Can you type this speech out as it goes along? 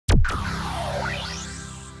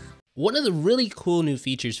One of the really cool new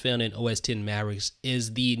features found in OS X Mavericks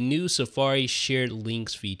is the new Safari Shared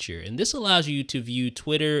Links feature. And this allows you to view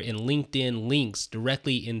Twitter and LinkedIn links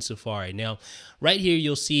directly in Safari. Now, right here,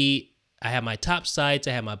 you'll see I have my top sites,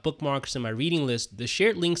 I have my bookmarks, and my reading list. The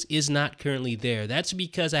shared links is not currently there. That's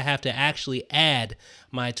because I have to actually add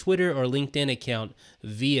my Twitter or LinkedIn account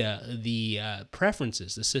via the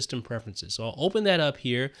preferences, the system preferences. So I'll open that up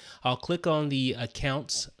here. I'll click on the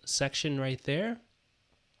accounts section right there.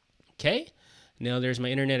 Okay, now there's my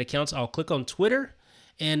internet accounts. I'll click on Twitter,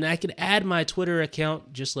 and I can add my Twitter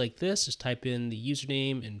account just like this. Just type in the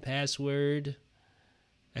username and password.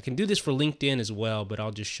 I can do this for LinkedIn as well, but I'll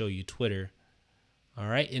just show you Twitter. All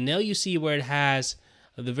right, and now you see where it has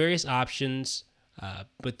the various options.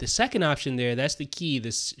 But the second option there, that's the key,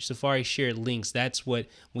 the Safari Shared Links. That's what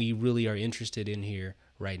we really are interested in here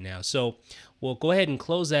right now. So we'll go ahead and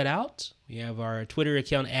close that out. We have our Twitter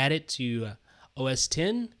account added to OS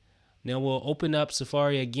X. Now we'll open up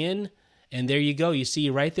Safari again. And there you go. You see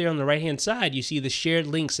right there on the right-hand side, you see the shared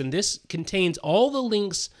links. And this contains all the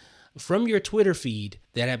links from your Twitter feed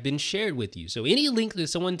that have been shared with you. So any link that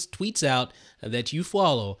someone tweets out that you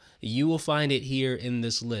follow, you will find it here in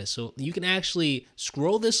this list. So you can actually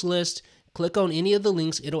scroll this list, click on any of the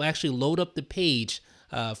links. It'll actually load up the page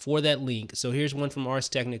for that link. So here's one from Ars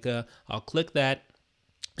Technica. I'll click that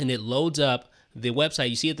and it loads up the website.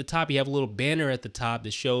 You see at the top, you have a little banner at the top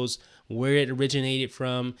that shows where it originated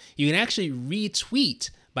from. You can actually retweet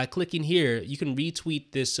by clicking here. You can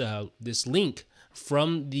retweet this link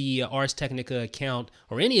from the Ars Technica account,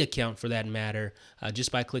 or any account for that matter,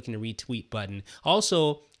 just by clicking the retweet button.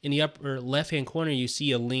 Also, in the upper left-hand corner, you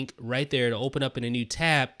see a link right there to open up in a new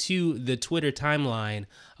tab to the Twitter timeline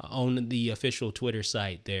on the official Twitter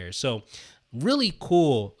site there. So really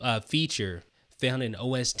cool feature found in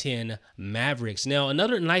OS X Mavericks. Now,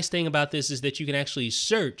 another nice thing about this is that you can actually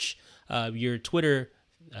search your Twitter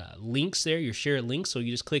links there, your shared links. So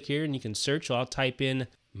you just click here and you can search. So I'll type in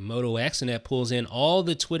Moto X, and that pulls in all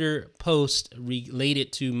the Twitter posts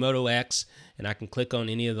related to Moto X, and I can click on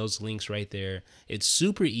any of those links right there. It's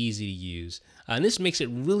super easy to use, and this makes it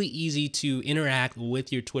really easy to interact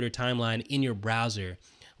with your Twitter timeline in your browser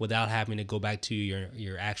without having to go back to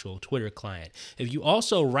your actual Twitter client. If you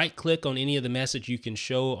also right click on any of the message, you can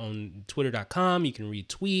show on twitter.com, you can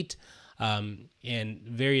retweet, and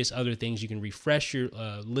various other things. You can refresh your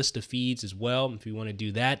list of feeds as well if you want to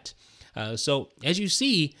do that. So as you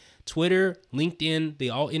see, Twitter, LinkedIn, they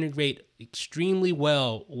all integrate extremely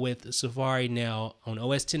well with Safari now on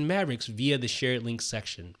OS X Mavericks via the shared links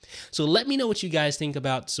section. So let me know what you guys think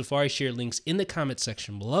about Safari shared links in the comment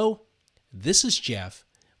section below. This is Jeff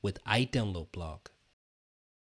with iDownload Blog.